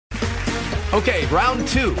Okay, round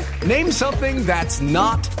two. Name something that's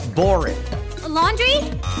not boring. A laundry?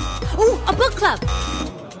 Ooh, a book club.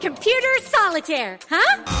 Computer solitaire,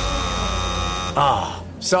 huh? Ah,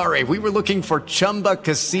 sorry, we were looking for Chumba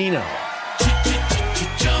Casino.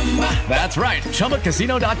 That's right.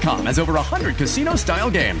 ChumbaCasino.com has over 100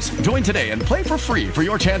 casino-style games. Join today and play for free for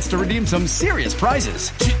your chance to redeem some serious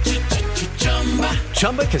prizes.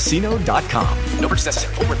 ChumbaCasino.com. No purchase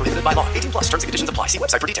necessary. Void where prohibited by law. 18 plus. Terms and conditions apply. See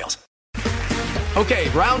website for details. Okay,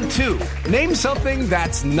 round two. Name something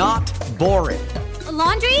that's not boring. A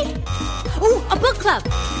laundry? Ooh, a book club.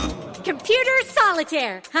 Computer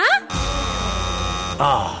solitaire, huh?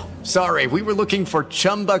 Ah, sorry, we were looking for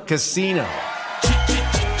Chumba Casino.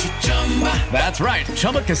 That's right.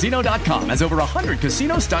 ChumbaCasino.com has over 100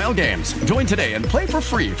 casino-style games. Join today and play for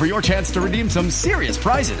free for your chance to redeem some serious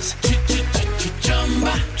prizes.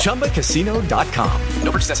 ChumbaCasino.com.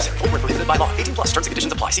 No purchase necessary. Void where prohibited by law. 18 plus. Terms and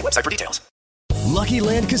conditions apply. See website for details. Lucky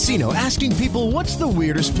Land Casino, asking people, what's the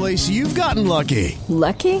weirdest place you've gotten lucky?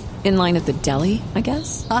 Lucky? In line at the deli, I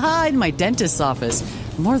guess? Aha, in my dentist's office.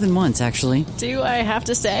 More than once, actually. Do I have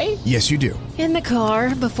to say? Yes, you do. In the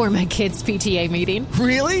car before my kids' PTA meeting.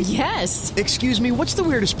 Really? Yes. Excuse me, what's the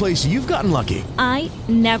weirdest place you've gotten lucky? I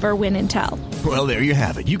never win and tell. Well, there you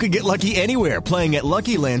have it. You can get lucky anywhere, playing at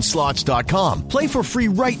LuckyLandSlots.com. Play for free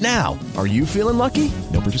right now. Are you feeling lucky?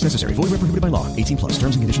 No purchase necessary. Void where prohibited by law. 18 plus.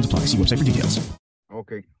 Terms and conditions apply. See website for details.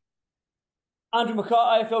 Okay. Andrew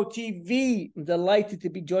McCart, IFL TV. I'm delighted to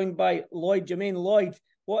be joined by Lloyd, Germain. Lloyd,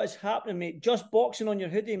 what is happening, mate? Just boxing on your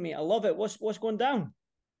hoodie, mate. I love it. What's going down?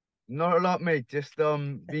 Not a lot, mate. Just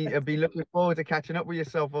I've been looking forward to catching up with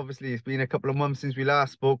yourself. Obviously, it's been a couple of months since we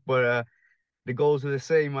last spoke, but the goals are the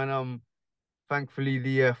same, and thankfully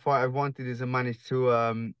the fight I wanted is managed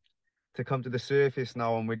to come to the surface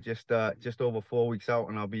now, and we're just over 4 weeks out,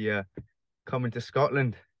 and I'll be coming to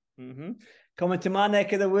Scotland. Mm-hmm. Coming to my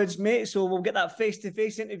neck of the woods, mate. So we'll get that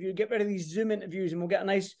face-to-face interview. Get rid of these Zoom interviews, and we'll get a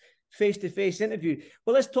nice face-to-face interview.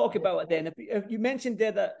 Well, let's talk about it then. If you mentioned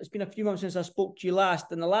there that it's been a few months since I spoke to you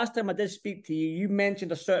last, and the last time I did speak to you, you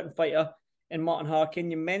mentioned a certain fighter in Martin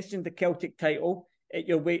Harkin. You mentioned the Celtic title at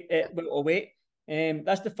your weight, welterweight.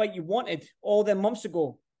 That's the fight you wanted all them months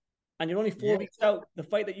ago, and you're only 4 weeks out. The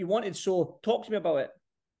fight that you wanted. So talk to me about it.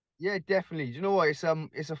 Yeah, definitely. Do you know what? It's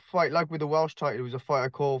a fight like with the Welsh title. It was a fight I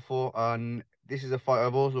called for, and this is a fight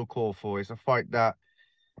I've also called for. It's a fight that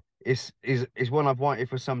is one I've wanted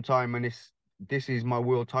for some time, and this is my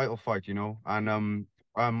world title fight, you know. And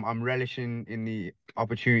I'm relishing in the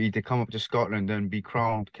opportunity to come up to Scotland and be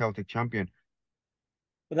crowned Celtic champion.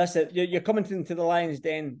 Well, that's it. You're coming into the Lions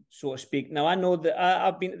Den, so to speak. Now I know that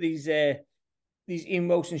I've been to these Ian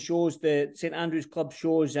Wilson shows, the St Andrews Club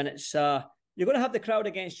shows, and it's you're going to have the crowd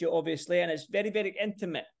against you, obviously, and it's very, very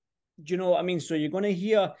intimate. Do you know what I mean? So you're going to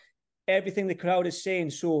hear everything the crowd is saying.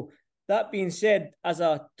 So that being said, as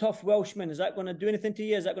a tough Welshman, is that going to do anything to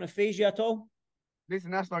you? Is that going to faze you at all?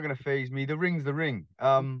 Listen, that's not going to faze me. The ring's the ring.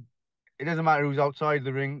 It doesn't matter who's outside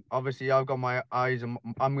the ring. Obviously, I've got my eyes, and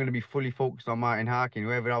I'm going to be fully focused on Martin Harkin.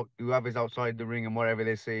 Whoever's outside the ring and whatever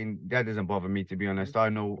they're saying, that doesn't bother me, to be honest. I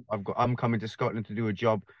know I'm coming to Scotland to do a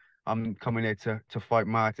job. I'm coming here to fight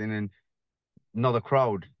Martin and not a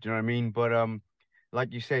crowd. Do you know what I mean? But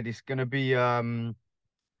like you said, it's going to be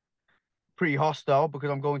pretty hostile because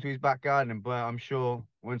I'm going to his back garden. But I'm sure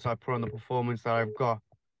once I put on the performance that I've got,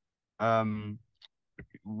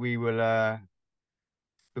 we will.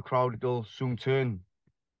 The crowd will soon turn.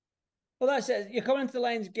 Well, that's it. You're coming into the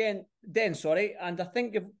Lions again, and I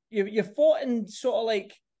think you've fought in sort of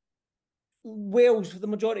like Wales for the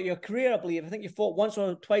majority of your career, I believe. I think you fought once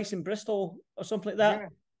or twice in Bristol or something like that. Yeah.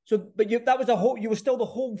 So, but that was you were still the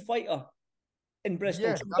home fighter in Bristol.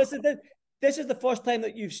 Yeah, so this is the first time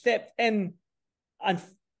that you've stepped in and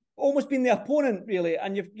almost been the opponent, really,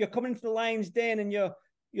 and you're coming to the Lions Den, and you're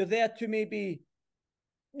there to maybe,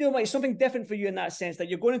 like something different for you in that sense, that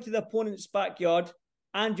you're going into the opponent's backyard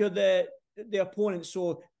and you're the opponent.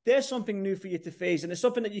 So there's something new for you to face, and it's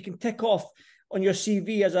something that you can tick off on your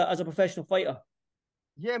CV as a professional fighter.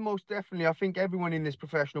 Yeah, most definitely. I think everyone in this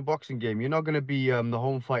professional boxing game, you're not going to be the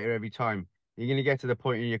home fighter every time. You're going to get to the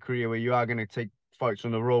point in your career where you are going to take fights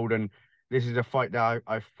on the road, and this is a fight that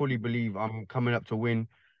I fully believe I'm coming up to win,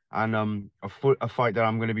 and a fight that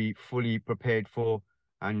I'm going to be fully prepared for,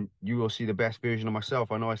 and you will see the best version of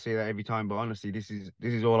myself. I know I say that every time, but honestly, this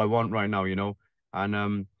is all I want right now, you know.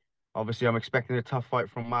 And obviously, I'm expecting a tough fight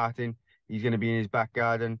from Martin. He's going to be in his back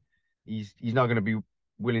garden. He's not going to be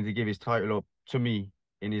willing to give his title up to me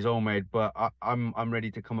in his own head, but I'm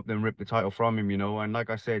ready to come up there and rip the title from him, you know. And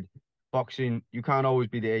like I said, boxing, you can't always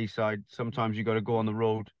be the A side. Sometimes you got to go on the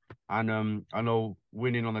road And I know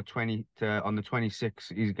winning on the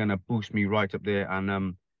 26th is gonna boost me right up there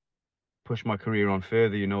and push my career on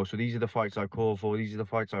further, you know. So these are the fights I called for. These are the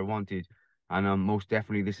fights I wanted, and most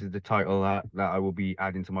definitely this is the title that I will be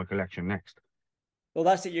adding to my collection next. Well,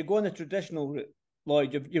 that's it. You're going the traditional route,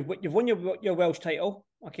 Lloyd. You've won your Welsh title.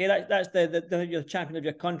 Okay, that's you're the champion of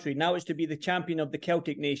your country. Now it's to be the champion of the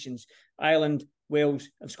Celtic nations, Ireland, Wales,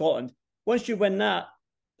 and Scotland. Once you win that,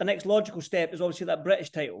 the next logical step is obviously that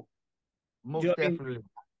British title. Most definitely.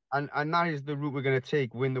 And that is the route we're going to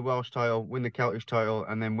take: win the Welsh title, win the Celtic title,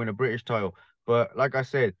 and then win a British title. But like I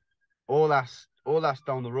said, all that's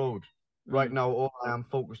down the road. Right now, all I am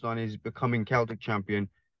focused on is becoming Celtic champion.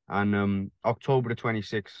 And October the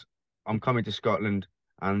 26th, I'm coming to Scotland,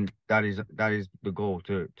 and that is the goal,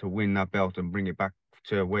 to win that belt and bring it back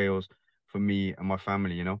to Wales for me and my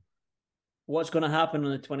family. You know, What's going to happen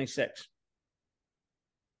on the 26th?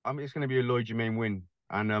 it's going to be a Lloyd Germain win,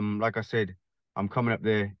 and like I said, I'm coming up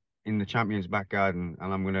there in the champions back garden,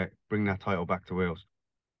 and I'm going to bring that title back to Wales.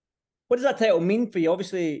 What does that title mean for you?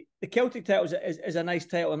 Obviously, the Celtic title is a nice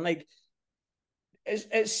title, and like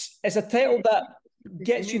it's a title that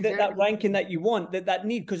gets you that ranking that you want, that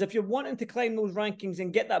need. Because if you're wanting to climb those rankings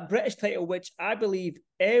and get that British title, which I believe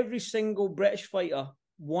every single British fighter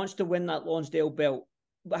wants to win that Lonsdale belt,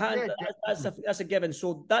 but that's a given.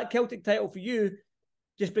 So that Celtic title for you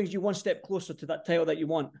just brings you one step closer to that title that you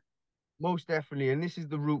want. Most definitely, and this is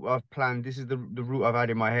the route I've planned. This is the route I've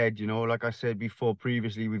had in my head. You know, like I said before,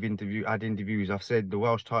 previously we've had interviews. I've said the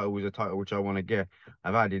Welsh title was a title which I want to get.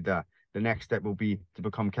 I've added that. The next step will be to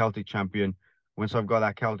become Celtic champion. Once I've got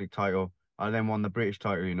that Celtic title, I then want the British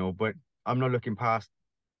title. You know, but I'm not looking past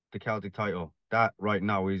the Celtic title. That right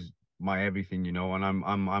now is my everything. You know, and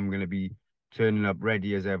I'm going to be turning up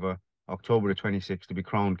ready as ever, October the 26th, to be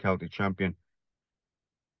crowned Celtic champion.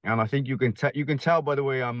 And I think you can tell by the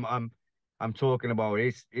way I'm talking about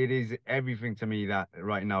it. It is everything to me that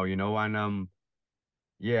right now, you know, and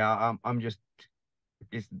yeah, I'm just,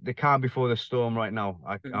 it's the calm before the storm right now.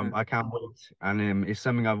 I can't wait, and it's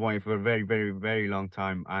something I've wanted for a very, very, very long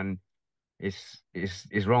time, and it's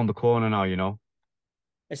round the corner now, you know.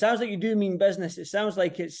 It sounds like you do mean business. It sounds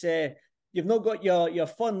like it's you've not got your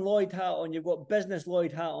fun Lloyd hat on, you've got business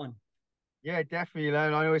Lloyd hat on. Yeah, definitely. I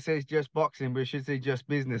know it says just boxing, but it should say just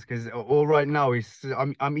business, because all right now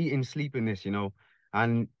I'm eating, sleeping this, you know,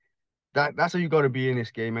 and that's how you got to be in this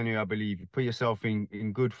game anyway. I believe you put yourself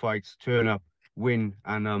in good fights, turn up, win,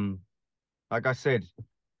 and like I said,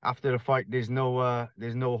 after the fight, there's no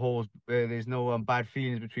holes, there's no bad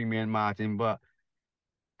feelings between me and Martin. But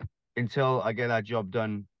until I get that job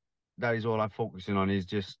done, that is all I'm focusing on, is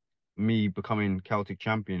just me becoming Celtic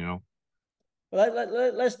champion. You know.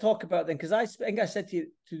 Well, let's talk about then, because I think I said to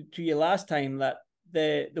you last time that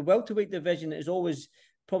the welterweight division is always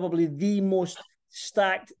probably the most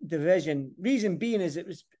stacked division. Reason being is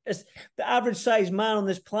it's the average size man on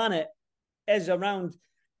this planet is around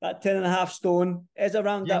that 10.5 stone, is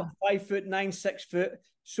around that 5'9", 6 foot.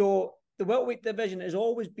 So the welterweight division has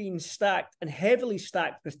always been stacked and heavily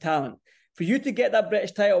stacked with talent. For you to get that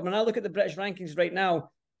British title, when I look at the British rankings right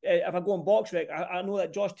now, if I go on BoxRec, I know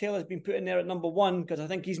that Josh Taylor's been put in there at number 1 because I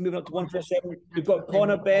think he's moving up to 147. You've got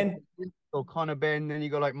Conor Benn. So Conor Benn, then you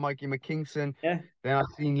got like Mikey McKinson. Yeah. Then I've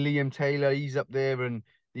seen Liam Taylor, he's up there, and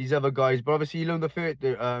these other guys. But obviously, you know,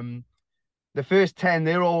 the first 10,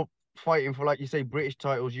 they're all fighting for, like you say, British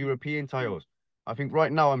titles, European titles. I think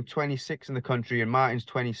right now I'm 26 in the country and Martin's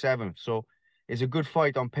 27. So it's a good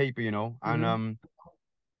fight on paper, you know. And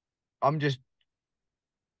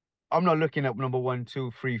I'm not looking at number 1,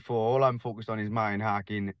 2, 3, 4. All I'm focused on is Martin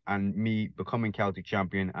Harkin and me becoming Celtic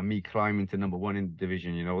champion and me climbing to number 1 in the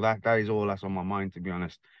division. You know, that is all that's on my mind, to be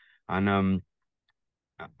honest. And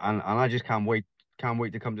I just can't wait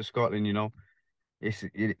to come to Scotland. You know, it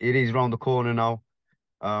is around the corner now.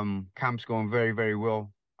 Camp's going very, very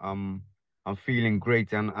well. I'm feeling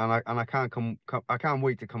great, and I can't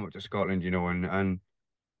wait to come up to Scotland. You know, and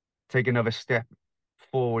take another step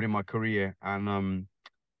forward in my career. And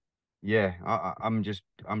yeah, I'm just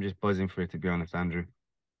buzzing for it, to be honest, Andrew.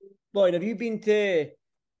 Lloyd, have you been to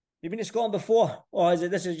Scotland before, or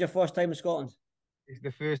this is your first time in Scotland? It's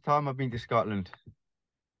the first time I've been to Scotland.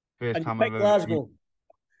 First time I've ever Glasgow.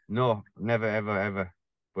 No, never, ever, ever.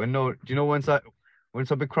 But no, do you know, once I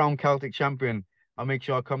become crowned Celtic champion, I'll make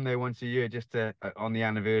sure I come there once a year, just to on the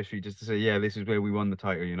anniversary, just to say, yeah, this is where we won the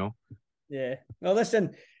title. You know. Yeah. No,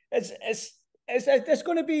 listen, it's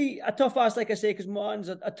going to be a tough ask, like I say, because Martin's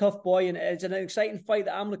a tough boy, and it's an exciting fight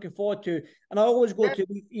that I'm looking forward to. And I always go to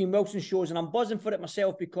Ian Wilson shows, and I'm buzzing for it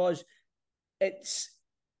myself because it's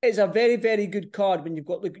it's a very, very good card when you've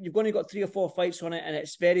only got 3 or 4 fights on it, and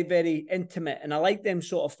it's very, very intimate. And I like them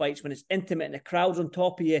sort of fights when it's intimate and the crowd's on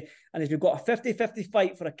top of you. And if you've got a 50-50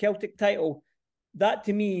 fight for a Celtic title, that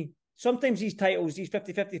to me, sometimes these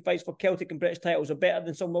 50-50 fights for Celtic and British titles are better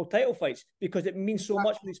than some world title fights because it means so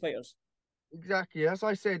much for these fighters. Exactly. As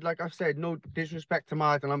I said, like I've said, no disrespect to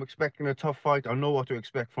Martin. I'm expecting a tough fight. I know what to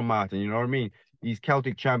expect from Martin. You know what I mean? He's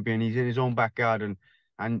Celtic champion. He's in his own back garden,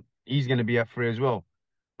 and he's going to be up for it as well.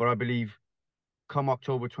 But I believe come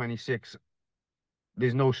October 26th,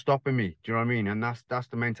 there's no stopping me. Do you know what I mean? And that's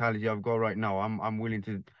the mentality I've got right now. I'm willing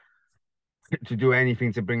to do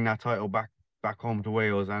anything to bring that title back home to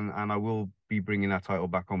Wales, and I will be bringing that title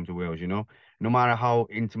back home to Wales. You know, no matter how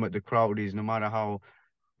intimate the crowd is, no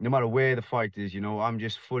matter where the fight is, you know, I'm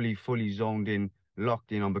just fully zoned in,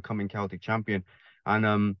 locked in on becoming Celtic champion,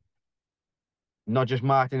 and not just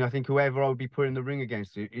Martin. I think whoever I would be putting the ring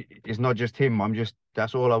against, it's not just him.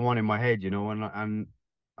 That's all I want in my head, you know, and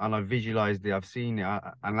I visualized it, I've seen it,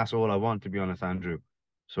 and that's all I want, to be honest, Andrew.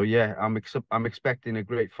 So yeah, I'm expecting a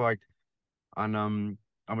great fight, and I'm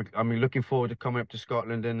looking forward to coming up to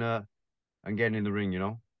Scotland and getting in the ring, you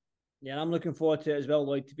know. Yeah, I'm looking forward to it as well,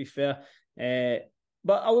 Lloyd, to be fair.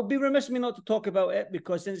 But I would be remiss of me not to talk about it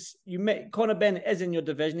because since you met Conor Bennett is in your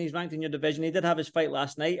division, he's ranked in your division. He did have his fight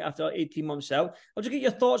last night after 18 months out. I'll just get your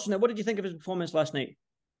thoughts on it. What did you think of his performance last night?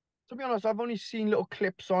 To be honest, I've only seen little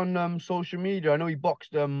clips on social media. I know he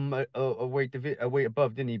boxed a weight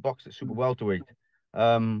above, didn't he? He boxed at super welterweight.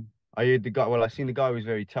 I heard the guy. Well, I seen the guy was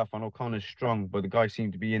very tough. I know Connor's strong, but the guy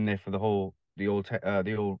seemed to be in there for the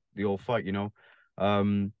old fight, you know.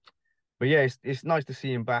 But yeah, it's nice to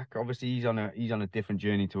see him back. Obviously, he's on a different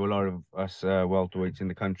journey to a lot of us welterweights in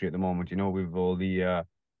the country at the moment. You know, with all the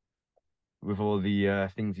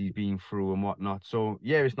things he's been through and whatnot. So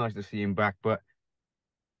yeah, it's nice to see him back. But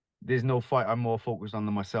there's no fight I'm more focused on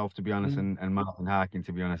than myself, to be honest, and Martin Harkin,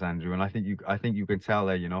 to be honest, Andrew. And I think you can tell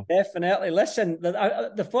there, you know. Definitely. Listen,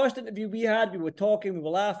 the first interview we had, we were talking, we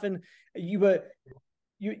were laughing. I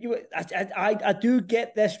do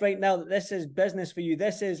get this right now that this is business for you.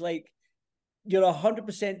 This is like you're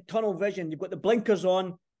 100% tunnel vision. You've got the blinkers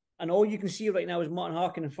on, and all you can see right now is Martin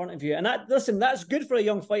Harkin in front of you. And that's good for a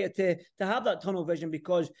young fighter to have that tunnel vision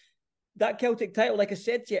because that Celtic title, like I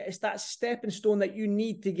said to you, it's that stepping stone that you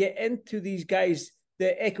need to get into these guys,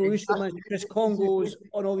 the Echo Usmans, Chris Congos,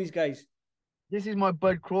 and all these guys. This is my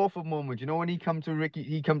Bud Crawford moment. You know, when he come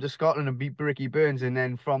to Scotland and beat Ricky Burns, and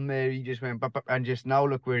then from there he just went and just now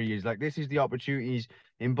look where he is. Like, this is the opportunities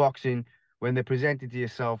in boxing when they're presented to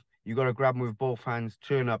yourself. You got to grab them with both hands,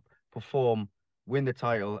 turn up, perform, win the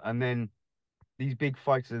title, and then these big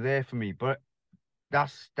fights are there for me. But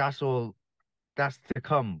that's all. That's to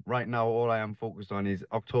come. Right now, all I am focused on is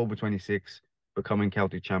October 26th, becoming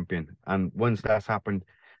Celtic champion. And once that's happened,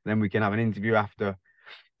 then we can have an interview after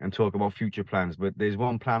and talk about future plans. But there's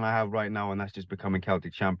one plan I have right now, and that's just becoming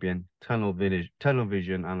Celtic champion. Tunnel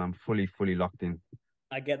vision, and I'm fully locked in.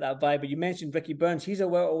 I get that vibe. But you mentioned Ricky Burns. He's a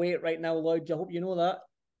welterweight right now, Lloyd. I hope you know that.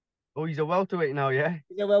 Oh, he's a welterweight now, yeah?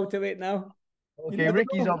 He's a welterweight now. Okay,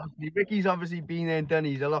 Ricky's obviously been there and done.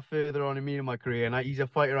 He's a lot further on in me in my career, and he's a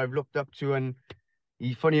fighter I've looked up to. And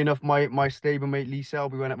he's funny enough, my stablemate Lee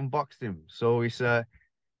Selby went up and boxed him. So he's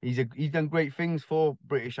done great things for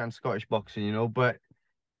British and Scottish boxing, you know. But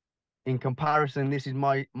in comparison, this is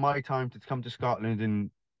my time to come to Scotland and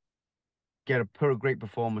put a great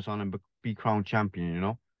performance on and be crowned champion, you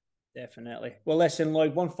know. Definitely. Well, listen,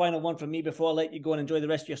 Lloyd, one final one from me before I let you go and enjoy the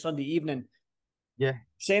rest of your Sunday evening. Yeah.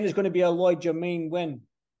 Saying it's going to be a Lloyd Germain win.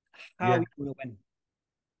 How are you going to win?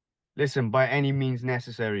 Listen, by any means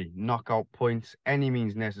necessary, knockout points, any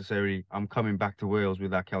means necessary. I'm coming back to Wales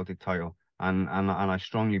with that Celtic title, and I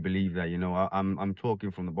strongly believe that. You know, I'm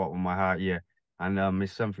talking from the bottom of my heart here, and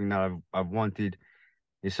it's something that I've wanted.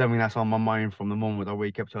 It's something that's on my mind from the moment I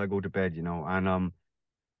wake up till I go to bed. You know, and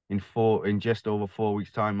in just over 4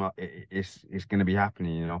 weeks' time, it's going to be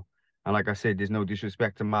happening. You know. And like I said, there's no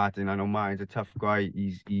disrespect to Martin. I know Martin's a tough guy.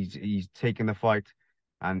 He's taken the fight,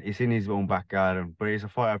 and it's in his own back garden. But it's a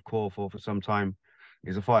fight I've called for some time.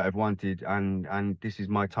 It's a fight I've wanted, and this is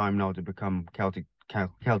my time now to become Celtic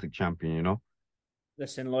champion. You know.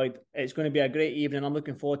 Listen, Lloyd, it's going to be a great evening. I'm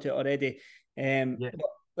looking forward to it already.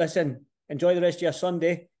 Listen, enjoy the rest of your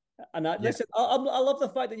Sunday. And listen, I love the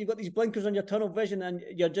fact that you've got these blinkers on your tunnel vision and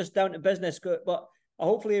you're just down to business. But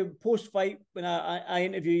hopefully post fight when I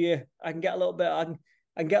interview you, I can get a little bit. I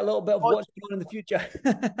can get a little bit of what's going on in the future.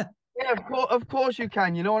 Yeah, of course you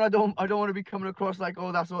can. You know, and I don't want to be coming across like,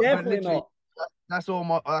 oh, that's all. Definitely not. That's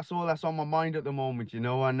all that's on my mind at the moment. You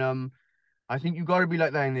know, and I think you got to be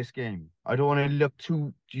like that in this game. I don't want to look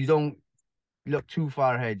too. You don't. look too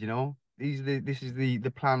far ahead. This is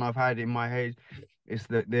the plan I've had in my head. It's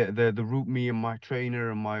the route me and my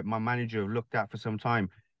trainer and my manager have looked at for some time.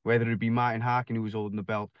 Whether it be Martin Harkin, who was holding the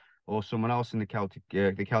belt, or someone else in the Celtic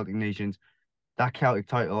nations, that Celtic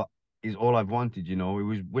title is all I've wanted. It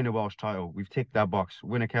was win a Welsh title. We've ticked that box.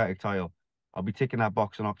 Win a Celtic title. I'll be ticking that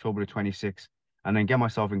box on October the 26th, and then get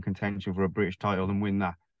myself in contention for a British title and win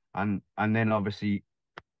that. And then obviously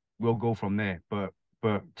we'll go from there. But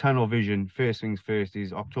tunnel vision, first things first,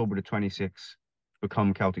 is October the 26th,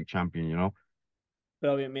 become Celtic champion.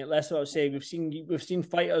 Brilliant, mate. That's what I was saying. We've seen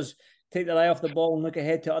fighters take their eye off the ball and look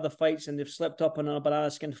ahead to other fights, and they've slipped up on a banana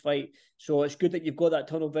skin fight. So it's good that you've got that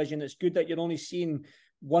tunnel vision. It's good that you're only seeing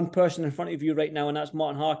one person in front of you right now, and that's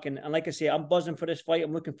Martin Harkin. And like I say, I'm buzzing for this fight.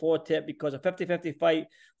 I'm looking forward to it, because a 50-50 fight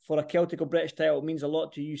for a Celtic or British title means a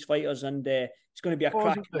lot to you fighters, and it's going to be a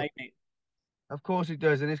cracking night, mate. Of course it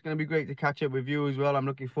does, and it's going to be great to catch up with you as well. I'm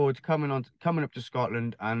looking forward to coming up to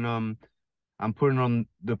Scotland and putting on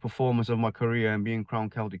the performance of my career and being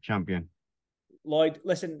crowned Celtic champion. Lloyd,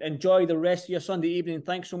 listen, enjoy the rest of your Sunday evening.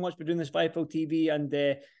 Thanks so much for doing this Firefall TV, and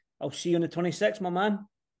I'll see you on the 26th, my man.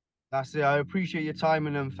 That's it. I appreciate your time,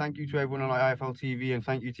 and thank you to everyone on IFL TV, and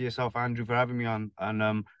thank you to yourself, Andrew, for having me on. And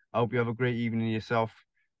I hope you have a great evening yourself.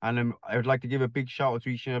 And I would like to give a big shout out to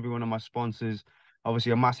each and every one of my sponsors.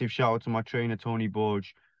 Obviously, a massive shout out to my trainer, Tony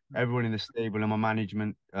Borge, everyone in the stable, and my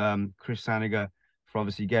management, Chris Saniga, for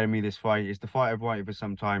obviously getting me this fight. It's the fight I've wanted for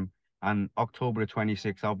some time. And October the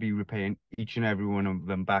 26th, I'll be repaying each and every one of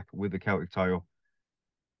them back with the Celtic title.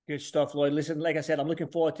 Good stuff, Lloyd. Listen, like I said, I'm looking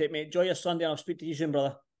forward to it, mate. Enjoy your Sunday, and I'll speak to you soon,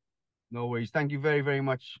 brother. No worries. Thank you very, very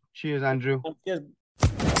much. Cheers, Andrew. Cheers.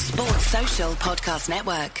 Sports Social Podcast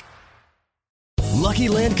Network. Lucky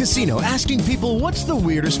Land Casino, asking people, what's the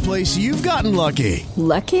weirdest place you've gotten lucky?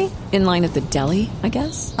 Lucky? In line at the deli, I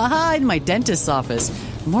guess? Aha, in my dentist's office.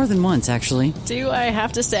 More than once, actually. Do I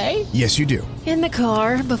have to say? Yes, you do. In the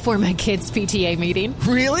car before my kids' PTA meeting.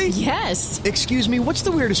 Really? Yes. Excuse me, what's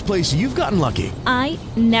the weirdest place you've gotten lucky? I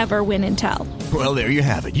never win and tell. Well, there you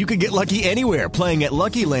have it. You can get lucky anywhere, playing at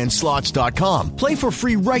LuckyLandSlots.com. Play for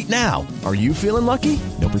free right now. Are you feeling lucky?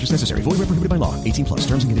 No purchase necessary. Void where prohibited by law. 18+.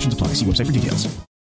 Terms and conditions apply. See website for details.